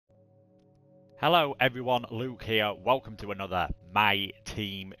Hello everyone, Luke here. Welcome to another My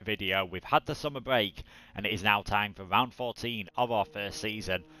Team video. We've had the summer break and it is now time for round 14 of our first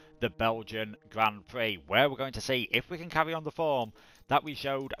season, the Belgian Grand Prix, where we're going to see if we can carry on the form that we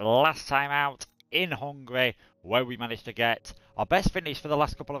showed last time out in Hungary, where we managed to get our best finish for the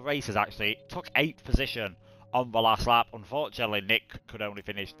last couple of races. Actually, took 8th position on the last lap. Unfortunately, Nick could only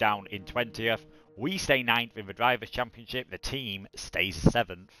finish down in 20th. We stay 9th in the Drivers' Championship. The team stays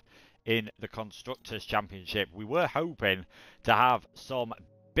 7th in the Constructors' Championship. We were hoping to have some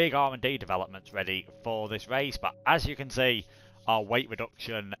big R&D developments ready for this race, but as you can see, our weight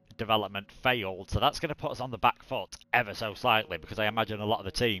reduction development failed, so that's going to put us on the back foot ever so slightly, because I imagine a lot of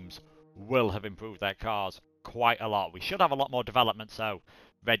the teams will have improved their cars quite a lot. We should have a lot more development so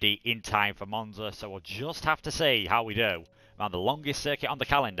ready in time for Monza, so we'll just have to see how we do around the longest circuit on the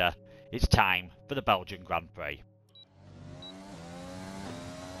calendar. It's time for the Belgian Grand Prix.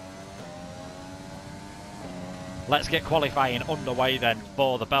 Let's get qualifying underway then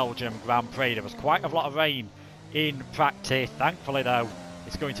for the Belgium Grand Prix. There was quite a lot of rain in practice. Thankfully though,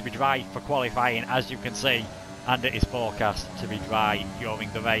 it's going to be dry for qualifying, as you can see, and it is forecast to be dry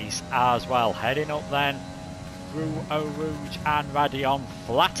during the race as well. Heading up then through Eau Rouge and Radion,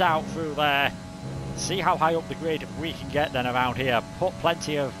 flat out through there. See how high up the grid we can get then around here. Put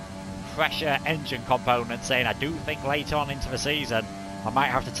plenty of pressure engine components in. I do think later on into the season I might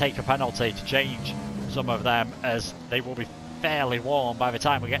have to take a penalty to change some of them, as they will be fairly warm by the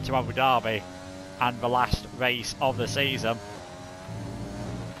time we get to Abu Dhabi and the last race of the season.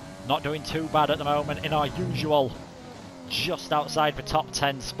 Not doing too bad at the moment in our usual just outside the top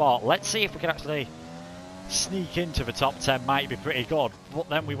 10 spot. Let's see if we can actually sneak into the top 10. Might be pretty good, but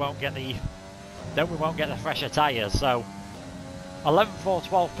then we won't get the fresher tyres. So 11th or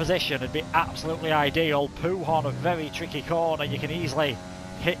 12th position would be absolutely ideal. Pujon, a very tricky corner. You can easily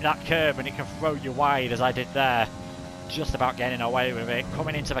hit that curve and it can throw you wide, as I did there. Just about getting away with it.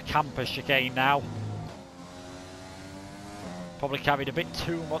 Coming into the campus chicane now. Probably carried a bit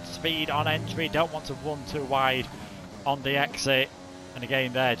too much speed on entry. Don't want to run too wide on the exit. And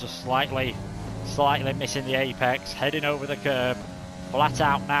again there, just slightly missing the apex. Heading over the curb. Flat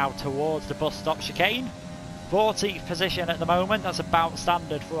out now towards the bus stop chicane. 14th position at the moment. That's about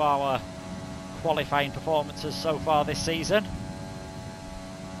standard for our qualifying performances so far this season.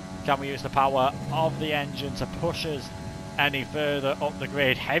 Can we use the power of the engine to push us any further up the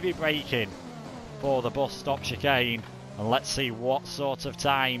grid? Heavy braking for the bus stop chicane, and let's see what sort of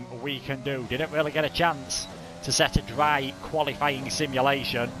time we can do. Didn't really get a chance to set a dry qualifying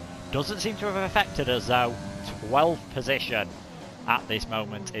simulation. Doesn't seem to have affected us though. 12th position at this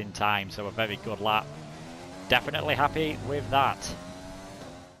moment in time, so a very good lap. Definitely happy with that.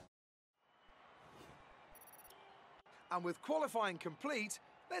 And with qualifying complete,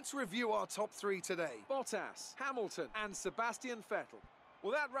 let's review our top 3 today. Bottas, Hamilton and Sebastian Vettel.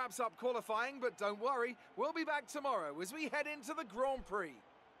 Well, that wraps up qualifying, but don't worry, we'll be back tomorrow as we head into the Grand Prix.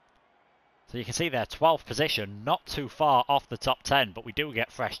 So you can see there, 12th position, not too far off the top 10, but we do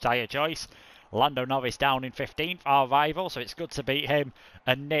get fresh tyre choice. Lando Norris down in 15th, our rival, so it's good to beat him.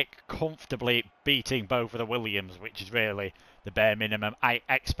 And Nick comfortably beating both of the Williams, which is really the bare minimum I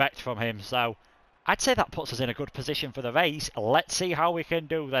expect from him. So I'd say that puts us in a good position for the race. Let's see how we can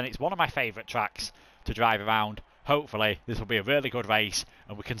do then. It's one of my favourite tracks to drive around. Hopefully this will be a really good race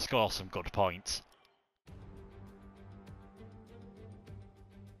and we can score some good points.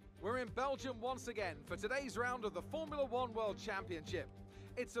 We're in Belgium once again for today's round of the Formula 1 World Championship.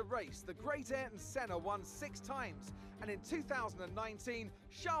 It's a race the great Ayrton Senna won 6 times, and in 2019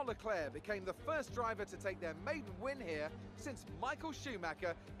 Charles Leclerc became the first driver to take their maiden win here since Michael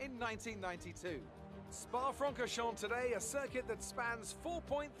Schumacher in 1992. Spa-Francorchamps today, a circuit that spans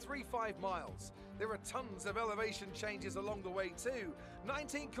 4.35 miles. There are tons of elevation changes along the way too.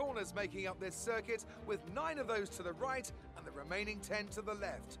 19 corners making up this circuit, with 9 of those to the right and the remaining 10 to the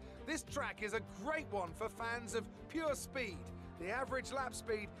left. This track is a great one for fans of pure speed. The average lap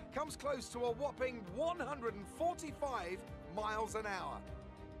speed comes close to a whopping 145 miles an hour.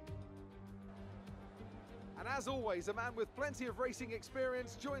 And as always, a man with plenty of racing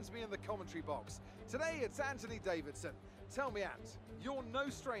experience joins me in the commentary box. Today it's Anthony Davidson. Tell me, Ant, you're no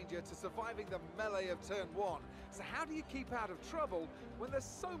stranger to surviving the melee of turn 1. So how do you keep out of trouble when there's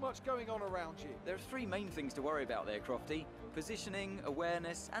so much going on around you? There are 3 main things to worry about there, Crofty. Positioning,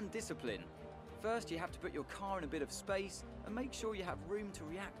 awareness and discipline. First, you have to put your car in a bit of space and make sure you have room to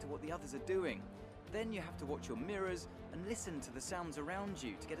react to what the others are doing. Then you have to watch your mirrors and listen to the sounds around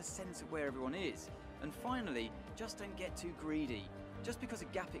you to get a sense of where everyone is. And finally, just don't get too greedy. Just because a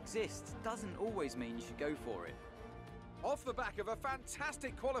gap exists doesn't always mean you should go for it. Off the back of a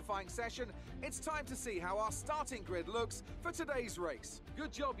fantastic qualifying session, it's time to see how our starting grid looks for today's race.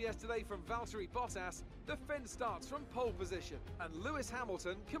 Good job yesterday from Valtteri Bottas. The Finn starts from pole position, and Lewis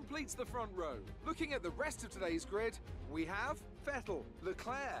Hamilton completes the front row. Looking at the rest of today's grid, we have Vettel,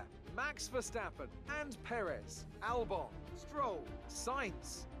 Leclerc, Max Verstappen and Perez, Albon, Stroll,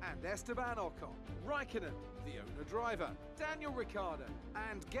 Sainz and Esteban Ocon, Raikkonen, the owner driver, Daniel Ricciardo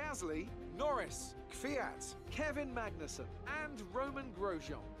and Gasly, Norris, Kvyat, Kevin Magnussen and Roman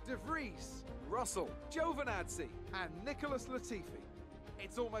Grosjean, De Vries, Russell, Giovinazzi and Nicholas Latifi.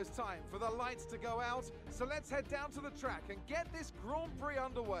 It's almost time for the lights to go out, so let's head down to the track and get this Grand Prix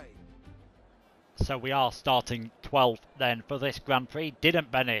underway. So we are starting 12th then for this Grand Prix. Didn't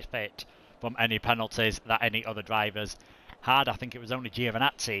benefit from any penalties that any other drivers had. I think it was only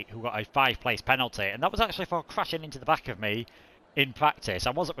Giovinazzi who got a 5-place penalty, and that was actually for crashing into the back of me in practice.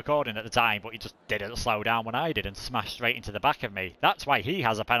 I wasn't recording at the time, but he just didn't slow down when I did and smashed straight into the back of me. That's why he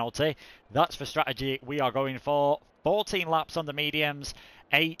has a penalty. That's the strategy we are going for. 14 laps on the mediums,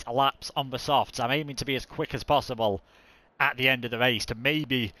 8 laps on the softs. I'm aiming to be as quick as possible at the end of the race to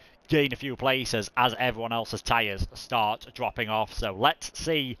maybe gain a few places as everyone else's tyres start dropping off. So let's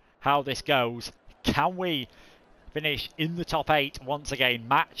see how this goes. Can we finish in the top 8 once again,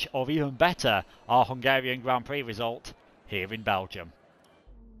 match or even better our Hungarian Grand Prix result here in Belgium?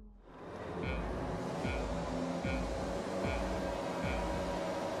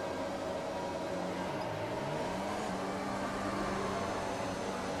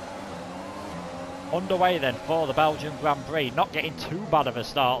 Underway then for the Belgian Grand Prix. Not getting too bad of a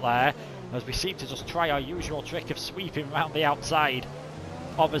start there, as we seem to just try our usual trick of sweeping around the outside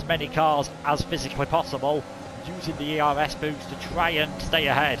of as many cars as physically possible, using the ERS boost to try and stay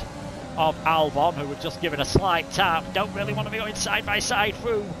ahead of Albon, who have just given a slight tap. Don't really want to be going side by side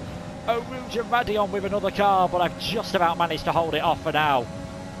through Rouge and Radion with another car, but I've just about managed to hold it off for now.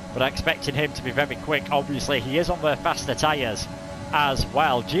 But I'm expecting him to be very quick. Obviously, he is on the faster tyres as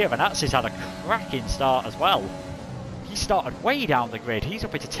well. Giovinazzi's had a cracking start as well. He started way down the grid. He's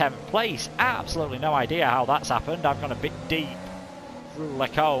up into 10th place. Absolutely no idea how that's happened. I've gone a bit deep through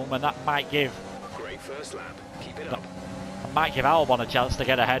Lecombe, and that might give... Great first lap. Keep it up. Might give Albon a chance to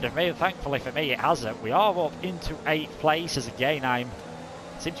get ahead of me. Thankfully for me, it hasn't. We are up into 8th place, as again I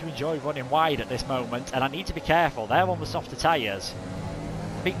seem to enjoy running wide at this moment, and I need to be careful. They're on the softer tyres.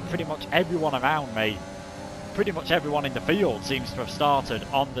 I think pretty much everyone around me, pretty much everyone in the field seems to have started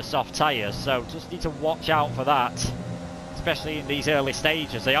on the soft tyres, so just need to watch out for that, especially in these early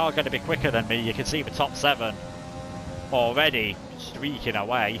stages. They are going to be quicker than me. You can see the top 7 already streaking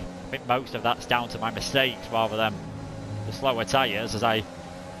away. I think most of that's down to my mistakes rather than the slower tyres, as I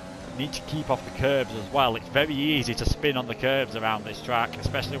need to keep off the curbs as well. It's very easy to spin on the curbs around this track,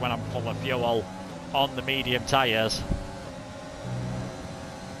 especially when I'm full of fuel on the medium tyres.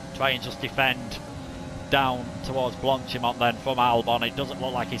 Try and just defend down towards Blanchimont then from Albon. It doesn't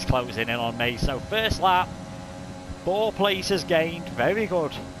look like he's closing in on me. So first lap, 4 places gained. Very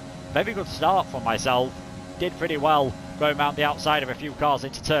good start for myself. Did pretty well going around the outside of a few cars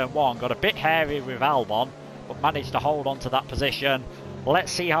into turn 1. Got a bit hairy with Albon, but managed to hold on to that position.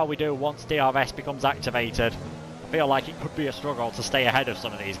 Let's see how we do once DRS becomes activated. I feel like it could be a struggle to stay ahead of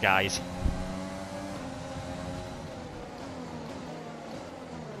some of these guys.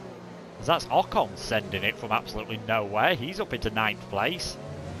 That's Ocon sending it from absolutely nowhere. He's up into 9th place.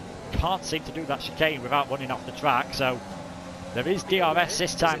 Can't seem to do that chicane without running off the track, so there is DRS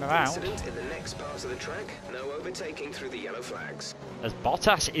this time around. In the next part of the track, no overtaking through the yellow flags. As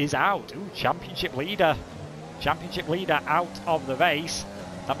Bottas is out. Ooh, championship leader out of the race.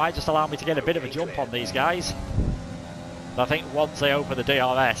 That might just allow me to get a bit of a jump on these guys. But I think once they open the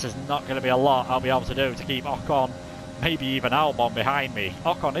DRS, there's not going to be a lot I'll be able to do to keep Ocon, maybe even Albon, behind me.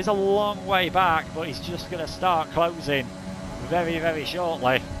 Ocon is a long way back, but he's just going to start closing very, very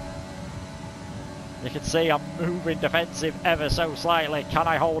shortly. You can see I'm moving defensive ever so slightly. Can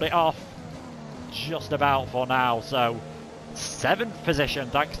I hold it off? Just about for now. So 7th position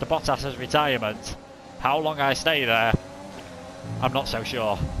thanks to Bottas's retirement. How long I stay there, I'm not so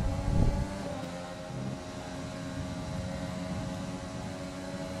sure.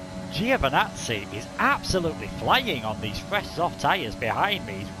 Giovinazzi is absolutely flying on these fresh soft tyres behind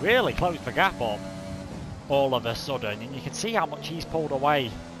me. He's really closed the gap up all of a sudden, and you can see how much he's pulled away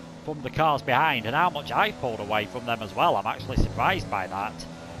from the cars behind and how much I've pulled away from them as well. I'm actually surprised by that.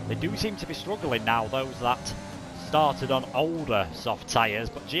 They do seem to be struggling now, those that started on older soft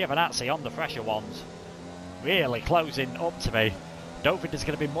tyres, but Giovinazzi on the fresher ones really closing up to me. Don't think there's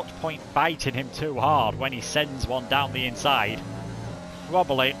going to be much point biting him too hard when he sends one down the inside.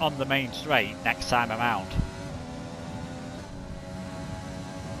 Probably on the main straight next time around.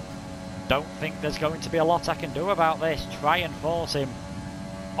 don't think there's going to be a lot I can do about this. Try and force him,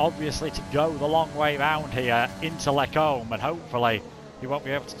 obviously, to go the long way round here into Lecombe, and hopefully he won't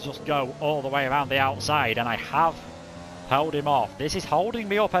be able to just go all the way around the outside, and I have held him off. This is holding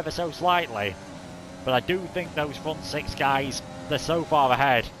me up ever so slightly, but I do think those front 6 guys, they're so far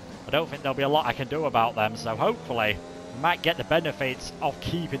ahead, I don't think there'll be a lot I can do about them, so hopefully we might get the benefits of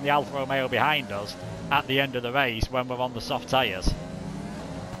keeping the Alfa Romeo behind us at the end of the race when we're on the soft tyres.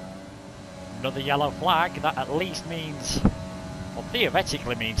 Another yellow flag, that at least means, well,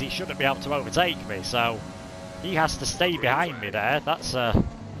 theoretically means he shouldn't be able to overtake me, so he has to stay behind me there. That's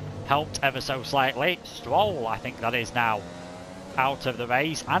helped ever so slightly. Stroll, I think that is now out of the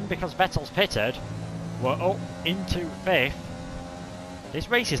race, and because Vettel's pitted, we're up into 5th.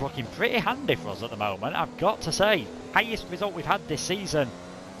 This race is looking pretty handy for us at the moment, I've got to say. Highest result we've had this season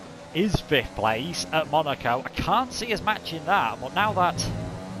is 5th place at Monaco. I can't see us matching that, but now that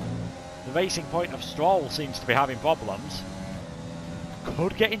the Racing Point of Stroll seems to be having problems,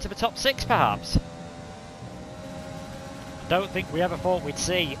 could get into the top 6 perhaps. Don't think we ever thought we'd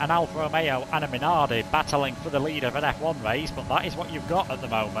see an Alfa Romeo and a Minardi battling for the lead of an F1 race, but that is what you've got at the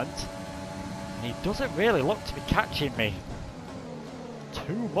moment. And he doesn't really look to be catching me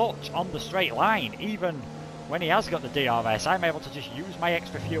too much on the straight line. Even when he has got the DRS, I'm able to just use my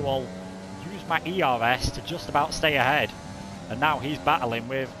extra fuel, use my ERS to just about stay ahead. And now he's battling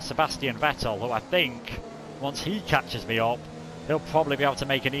with Sebastian Vettel, who I think, once he catches me up, he'll probably be able to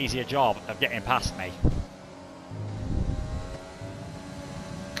make an easier job of getting past me.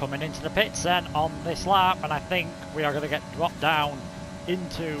 Coming into the pits then on this lap, and I think we are going to get dropped down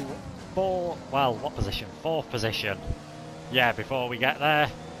into what position? 4th position. Yeah, before we get there.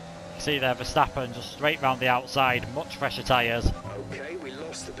 See there, Verstappen just straight round the outside, much fresher tyres. Okay, we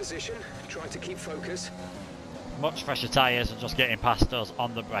lost the position. Try to keep focus. Much fresher tyres and just getting past us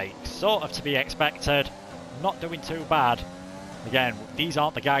on the brakes. Sort of to be expected, not doing too bad. Again, these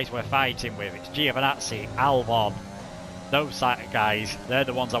aren't the guys we're fighting with. It's Giovinazzi, Albon, those side of guys, they're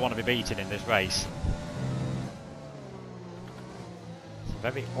the ones I want to be beating in this race. It's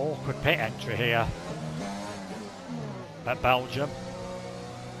a very awkward pit entry here at Belgium.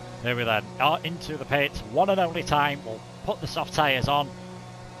 Here we then are into the pits, one and only time. We'll put the soft tyres on,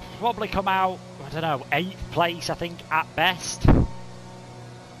 probably come out, I don't know, 8th place I think at best.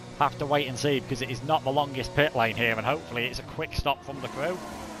 Have to wait and see because it is not the longest pit lane here, and hopefully it's a quick stop from the crew.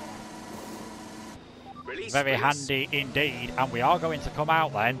 Very handy indeed, and we are going to come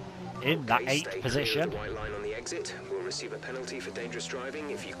out then in that 8th position. The white line on the exit will receive a penalty for dangerous driving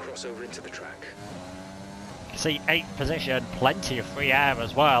if you cross over into the track. See, 8th position, plenty of free air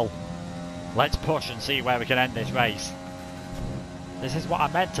as well. Let's push and see where we can end this race. This is what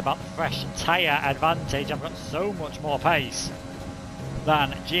I meant about the fresh tyre advantage. I've got so much more pace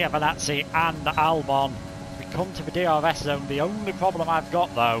than Giovinazzi and Albon. We come to the DRS zone. The only problem I've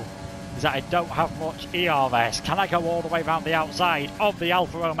got though is that I don't have much ERS. Can I go all the way around the outside of the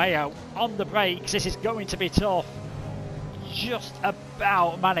Alfa Romeo on the brakes? This is going to be tough. Just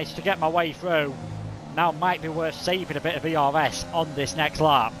about managed to get my way through. Now might be worth saving a bit of ERS on this next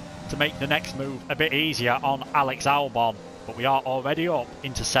lap to make the next move a bit easier on Alex Albon. But we are already up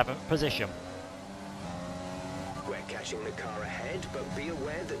into 7th position. We're catching the car ahead, but be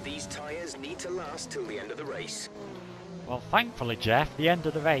aware that these tyres need to last till the end of the race. Well, thankfully, Jeff, the end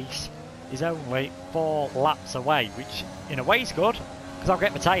of the race is only 4 laps away, which in a way is good, because I'll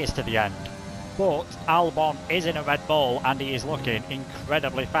get the tyres to the end. But Albon is in a Red Bull, and he is looking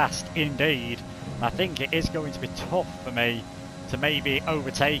incredibly fast indeed. I think it is going to be tough for me to maybe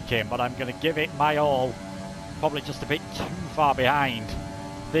overtake him, but I'm going to give it my all. Probably just a bit too far behind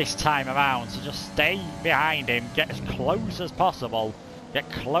this time around, so just stay behind him, get as close as possible, get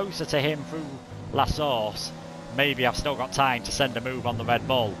closer to him through La Source. Maybe I've still got time to send a move on the Red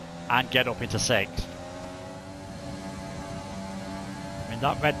Bull and get up into 6th. I mean,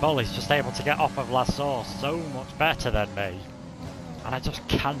 that Red Bull is just able to get off of La Source so much better than me, and I just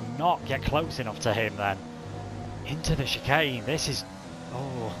cannot get close enough to him then. Into the chicane, this is...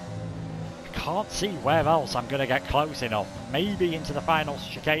 oh... can't see where else I'm going to get close enough. Maybe into the final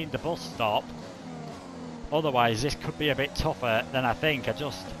chicane, the bus stop. Otherwise, this could be a bit tougher than I think.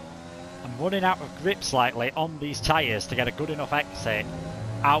 I'm running out of grip slightly on these tyres to get a good enough exit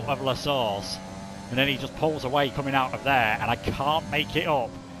out of La Source. And then he just pulls away coming out of there, and I can't make it up,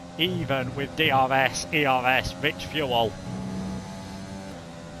 even with DRS, ERS, rich fuel.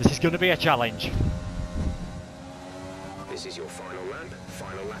 This is going to be a challenge. This is your final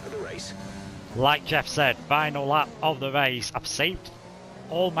lap of the race. Like Jeff said, final lap of the race. I've saved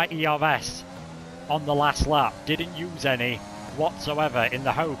all my ERS on the last lap. Didn't use any whatsoever, in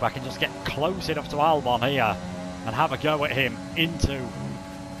the hope I can just get close enough to Albon here and have a go at him into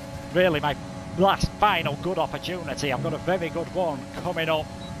really my last final good opportunity. I've got a very good one coming up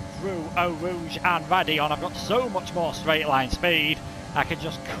through Eau Rouge and Raidillon. I've got so much more straight line speed. I can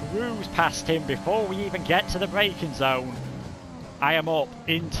just cruise past him before we even get to the braking zone. I am up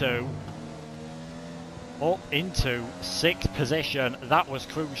into 6th position. That was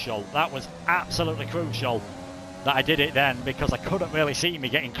crucial. That was absolutely crucial that I did it then, because I couldn't really see me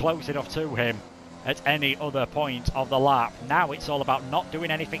getting close enough to him at any other point of the lap. Now it's all about not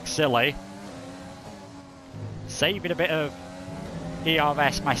doing anything silly, saving a bit of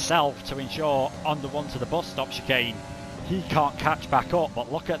ERS myself to ensure on the run to the bus stop chicane he can't catch back up.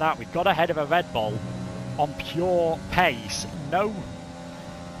 But look at that, we've got ahead of a Red Bull on pure pace. No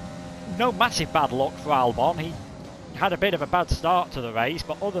massive bad luck for Albon. He had a bit of a bad start to the race,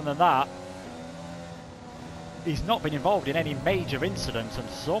 but other than that, he's not been involved in any major incidents, and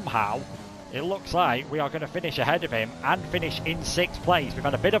somehow it looks like we are going to finish ahead of him and finish in 6th place. We've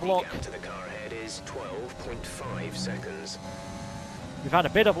had a bit of luck. The gap to the car ahead is 12.5 seconds. We've had a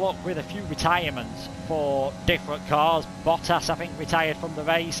bit of luck with a few retirements for different cars. Bottas, I think, retired from the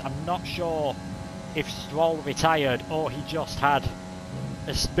race. I'm not sure if Stroll retired or he just had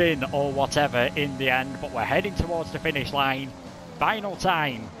a spin or whatever in the end, but we're heading towards the finish line. Final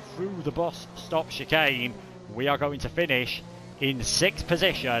time through the bus stop chicane. We are going to finish in 6th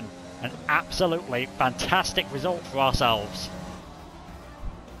position. An absolutely fantastic result for ourselves.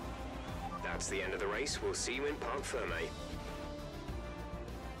 That's the end of the race. We'll see you in Parc Ferme.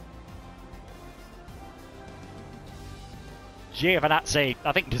 Giovinazzi,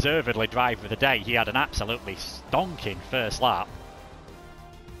 I think, deservedly driver of the day. He had an absolutely stonking first lap.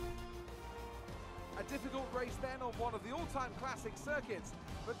 A difficult race then on one of the all-time classic circuits,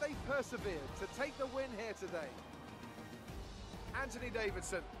 but they persevered to take the win here today. Anthony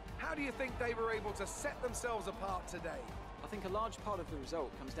Davidson, how do you think they were able to set themselves apart today? I think a large part of the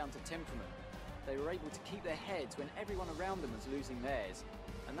result comes down to temperament. They were able to keep their heads when everyone around them was losing theirs,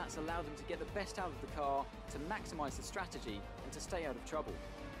 and that's allowed them to get the best out of the car, to maximise the strategy and to stay out of trouble.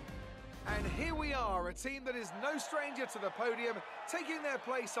 And here we are, a team that is no stranger to the podium, taking their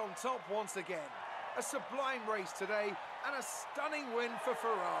place on top once again. A sublime race today and a stunning win for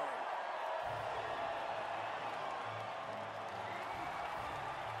Ferrari.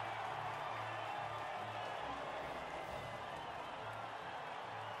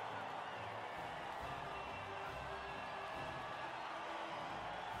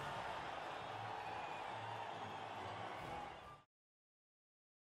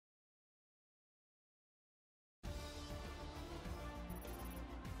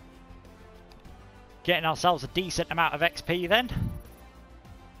 Getting ourselves a decent amount of XP then.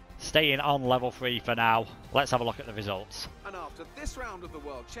 Staying on level 3 for now. Let's have a look at the results. And after this round of the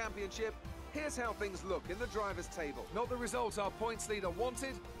World Championship, here's how things look in the drivers' table. Not the result our points leader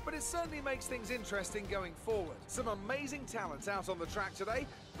wanted, but it certainly makes things interesting going forward. Some amazing talents out on the track today,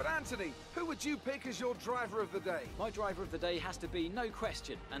 but Anthony, who would you pick as your driver of the day? My driver of the day has to be, no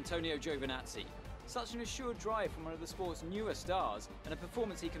question, Antonio Giovinazzi. Such an assured drive from one of the sport's newer stars, and a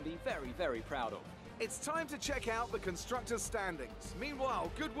performance he can be very, very proud of. It's time to check out the constructors' standings.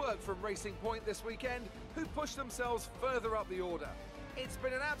 Meanwhile, good work from Racing Point this weekend, who pushed themselves further up the order. It's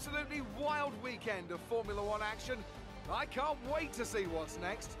been an absolutely wild weekend of Formula One action. I can't wait to see what's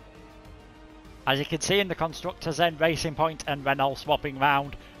next. As you can see in the constructors then, Racing Point and Renault swapping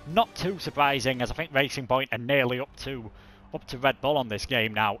round. Not too surprising, as I think Racing Point are nearly up to Red Bull on this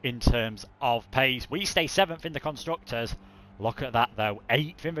game now in terms of pace. We stay 7th in the constructors. Look at that though,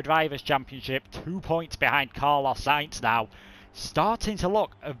 8th in the Drivers' Championship, 2 points behind Carlos Sainz now. Starting to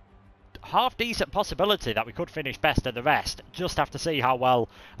look a half-decent possibility that we could finish best of the rest. Just have to see how well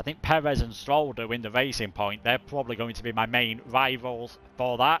I think Perez and Stroll do in the Racing Point. They're probably going to be my main rivals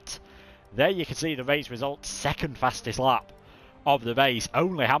for that. There you can see the race results, 2nd fastest lap of the race.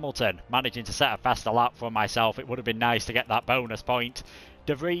 Only Hamilton managing to set a faster lap for myself. It would have been nice to get that bonus point.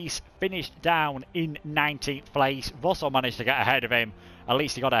 De Vries finished down in 19th place. Russell managed to get ahead of him. At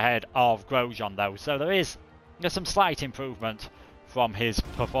least he got ahead of Grosjean though. So there's some slight improvement from his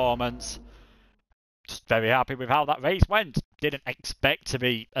performance. Just very happy with how that race went. Didn't expect to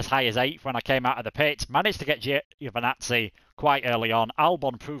be as high as 8th when I came out of the pits. Managed to get Giovinazzi quite early on.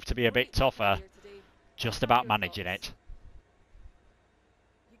 Albon proved to be a bit tougher. Just about managing it.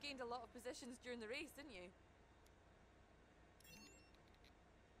 You gained a lot of positions during the race, didn't you?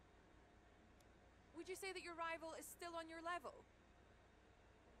 Would you say that your rival is still on your level?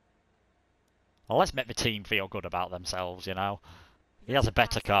 Well, let's make the team feel good about themselves, you know. He has a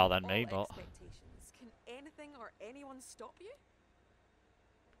better car than me, but... Can anything or anyone stop you?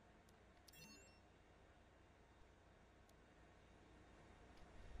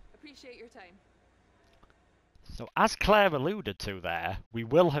 Appreciate your time. So as Claire alluded to there, we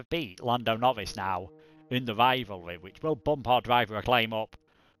will have beat Lando Norris now in the rivalry, which will bump our driver acclaim up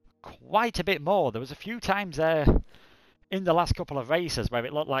quite a bit more. There was a few times there in the last couple of races where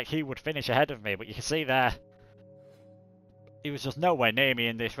it looked like he would finish ahead of me, but you can see there he was just nowhere near me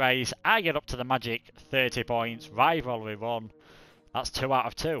in this race. I get up to the magic 30 points, rivalry run. That's 2 out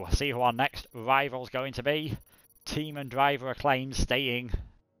of 2. See who our next rival's going to be. Team and driver acclaim staying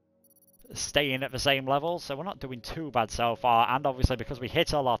at the same level, so we're not doing too bad so far. And obviously because we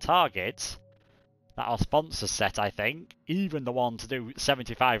hit all our targets that our sponsors set, I think, even the one to do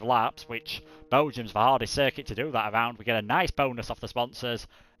 75 laps, which Belgium's the hardest circuit to do that around, we get a nice bonus off the sponsors.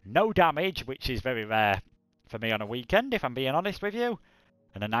 No damage, which is very rare for me on a weekend, if I'm being honest with you.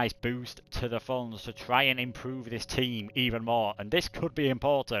 And a nice boost to the funds to try and improve this team even more. And this could be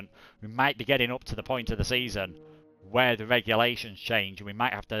important. We might be getting up to the point of the season where the regulations change, and we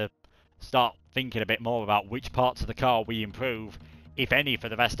might have to start thinking a bit more about which parts of the car we improve, if any, for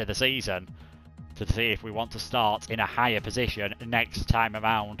the rest of the season, to see if we want to start in a higher position next time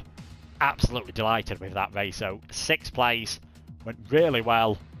around. Absolutely delighted with that race. So 6th place, went really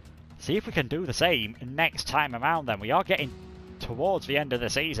well. See if we can do the same next time around then. We are getting towards the end of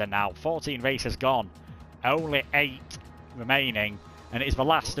the season now. 14 races gone, only 8 remaining, and it is the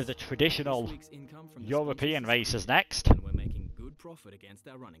last of the traditional European races next. And we're making good profit against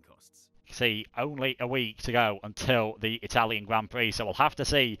our running costs. See, only a week to go until the Italian Grand Prix, so we'll have to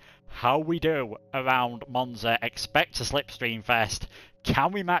see how we do around Monza. Expect a slipstream fest.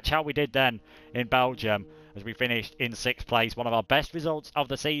 Can we match how we did then in Belgium, as we finished in 6th place? One of our best results of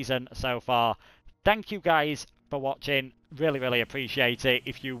the season so far. Thank you guys for watching. Really appreciate it.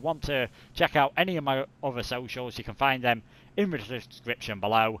 If you want to check out any of my other socials, you can find them in the description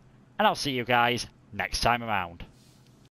below. And I'll see you guys next time around.